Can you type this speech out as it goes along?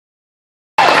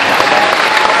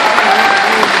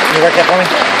you work that for me?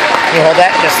 Can you hold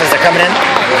that just as they're coming in?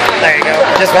 There you go.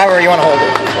 Just however you want to hold it.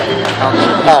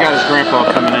 He's got his grandpa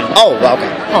coming in. Oh, well, okay.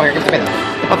 Oh, here, give me that.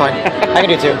 Oh, fine. I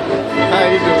can do two.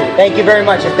 Thank you very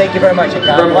much, and thank you very much. And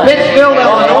God From bless. Pittsfield,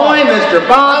 Illinois, Mr.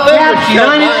 Bob Capps,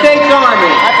 United States Army.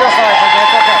 I feel sorry for you.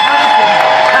 It's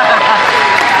okay.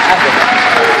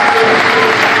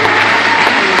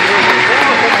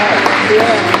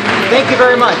 Thank you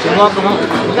very much, and welcome home.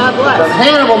 God bless. From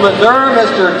Hannibal, Missouri,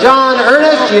 Mr. John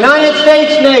Earnest, United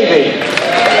States Navy.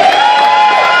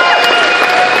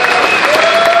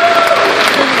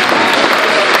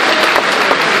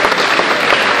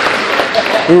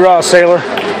 Hoorah, sailor.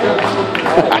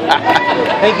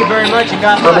 Thank you very much, and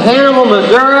God bless. From Hannibal,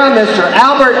 Missouri, Mr.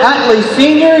 Albert Utley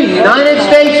Sr., United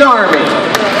States Army.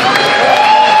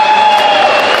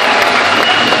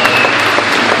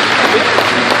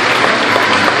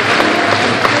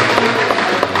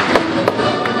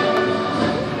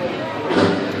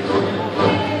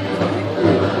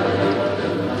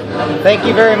 Thank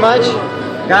you very much.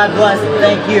 God bless.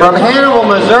 Thank you. From Hannibal,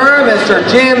 Missouri, Mr.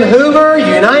 Jim Hoover,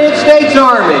 United States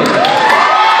Army.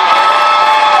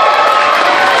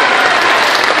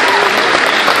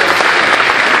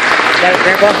 Got it,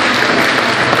 Grandpa?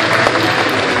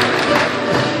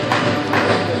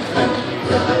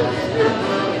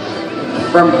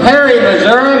 From Perry,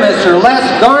 Missouri, Mr.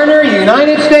 Les Garner,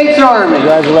 United States Army.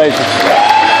 Congratulations.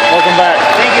 Welcome back.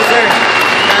 Thank you, sir.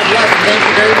 God bless. Thank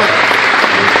you very much.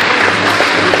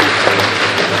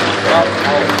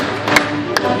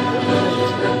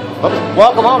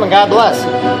 Welcome home, and God bless.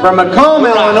 From Macomb,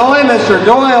 Illinois, Mr.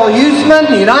 Doyle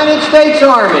Husemann, United States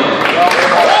Army.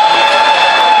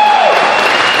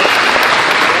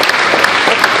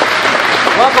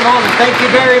 Welcome home, and thank you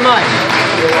very much.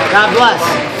 God bless.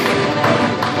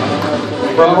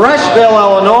 From Rushville,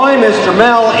 Illinois, Mr.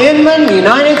 Mel Inman,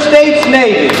 United States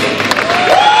Navy.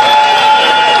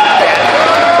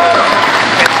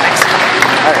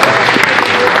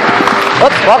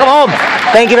 Welcome home.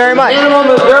 Thank you very much.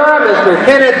 Hannibal, Missouri, Mr.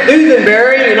 Kenneth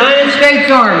Dusenberry, United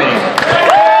States Army.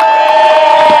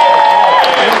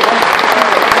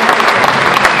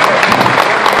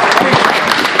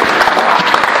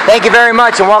 Thank you very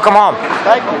much, and welcome home.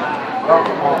 Thank you.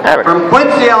 From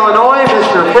Quincy, Illinois,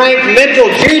 Mr. Frank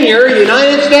Mintle Jr.,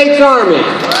 United States Army.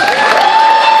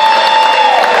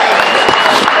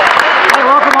 Hey,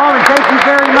 welcome home, and thank you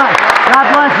very much. God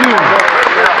bless you.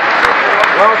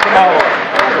 Welcome home.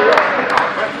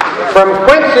 From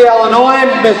Quincy, Illinois,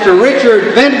 Mr.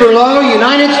 Richard Venvertloh,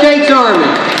 United States Army.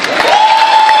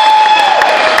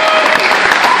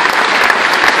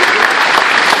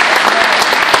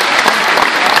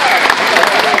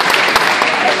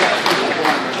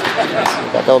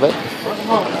 Back a little bit.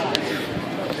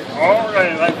 All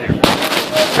right, thank you.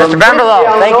 Mr.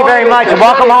 Venvertloh, thank you very much, and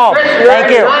welcome home.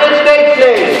 Thank you. United States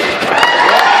Navy.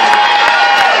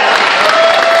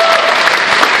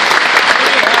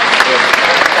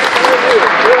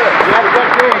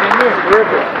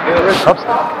 Oops.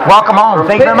 Welcome home.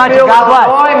 Thank you very much, and God bless.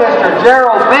 Illinois, Mr.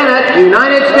 Gerald Bennett,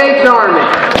 United States Army.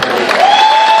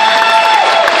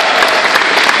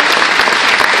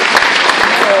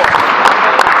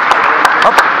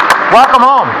 Welcome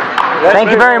home.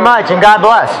 Thank you very much, and God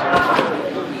bless.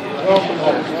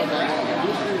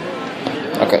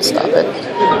 Okay, stop it.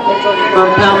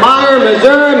 From Palmyra,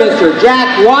 Missouri, Mr.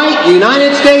 Jack White,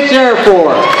 United States Air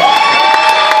Force.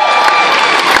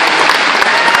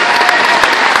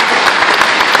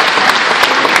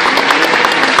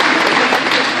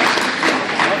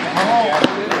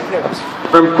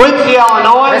 From Quincy,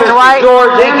 Illinois, Mr. White,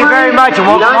 George thank you Emery, very much, and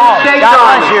welcome United home. States God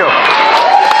Army. bless you.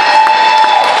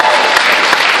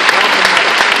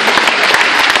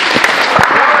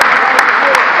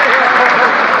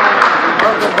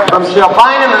 From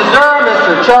Shelbina, Missouri,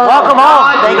 Mr. Charles Welcome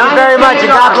home. Dodd, Thank you United very much,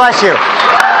 States and God Army. bless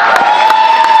you.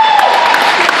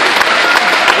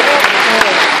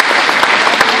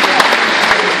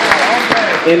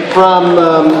 And from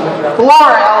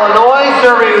Flora, Illinois,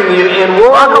 serving in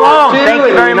World Welcome War home. II Thank you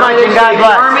in the very much, United and God States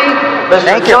bless. Army, Mr.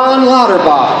 Thank you. John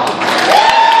Lauderback.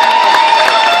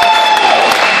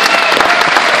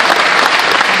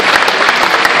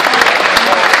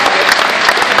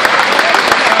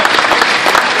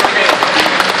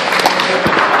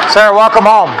 Sir, welcome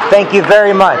home. Thank you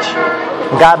very much.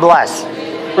 God bless.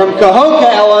 From Koch,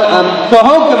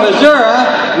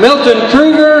 Missouri, Milton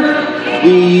Krueger, the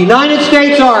United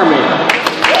States Army.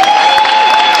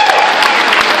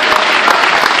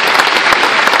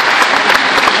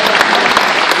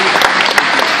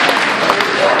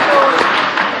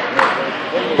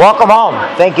 Welcome home.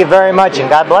 Thank you very much, and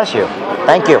God bless you.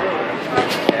 Thank you.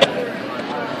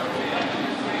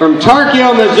 From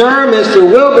Tarkio, Missouri, Mr.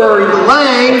 Wilbur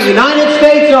Lang, United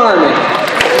States Army.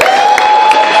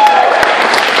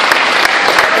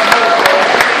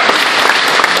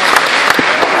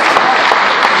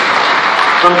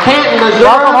 From Canton, Missouri,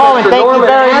 Welcome home, and Mr. thank you Norman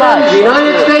very Adams, much.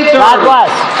 United States God Army.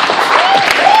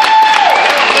 bless.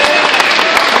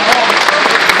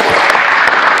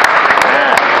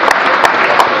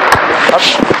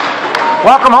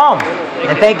 Welcome home,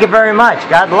 and thank you very much.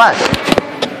 God bless.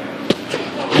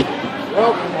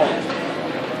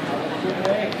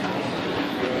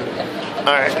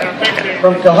 All right.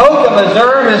 From Koch,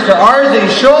 Missouri, Mr. Arza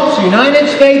Shultz, United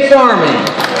States Army.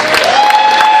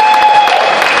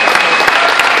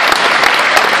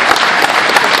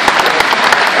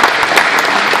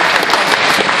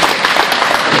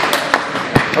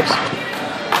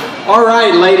 All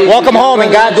right, ladies. Welcome home,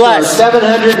 and God bless.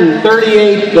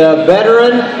 738th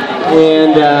veteran,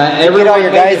 and everyone. Get all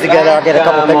your guys together. I'll get a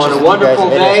couple pictures on of a you guys wonderful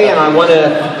and day, videos. and I want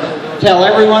to tell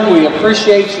everyone we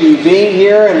appreciate you being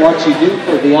here and what you do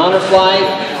for the honor flight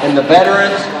and the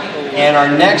veterans. And our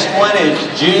next one is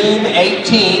June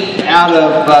 18th out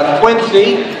of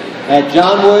Quincy at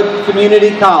John Wood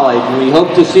Community College. We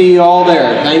hope to see you all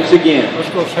there. Thanks again. Let's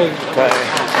go say.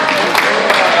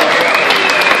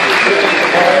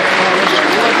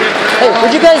 Hey,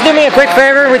 would you guys do me a quick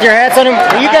favor with your hats on them?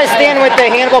 Will you guys stand with the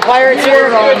Hannibal Pirates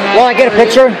here while I get a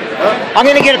picture? I'm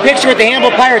going to get a picture with the Hannibal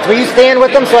Pirates. Will you stand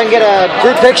with them so I can get a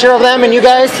group picture of them and you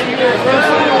guys?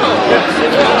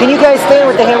 Can you guys stand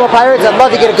with the Hannibal Pirates? I'd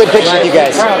love to get a good picture of you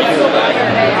guys.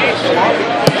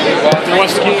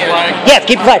 Yes,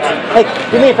 keep the flag. Hey,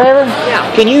 do me a favor? Yeah.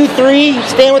 Can you three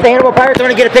stand with the Hannibal Pirates? I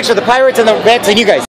want to get a picture of the Pirates and the Vets and you guys.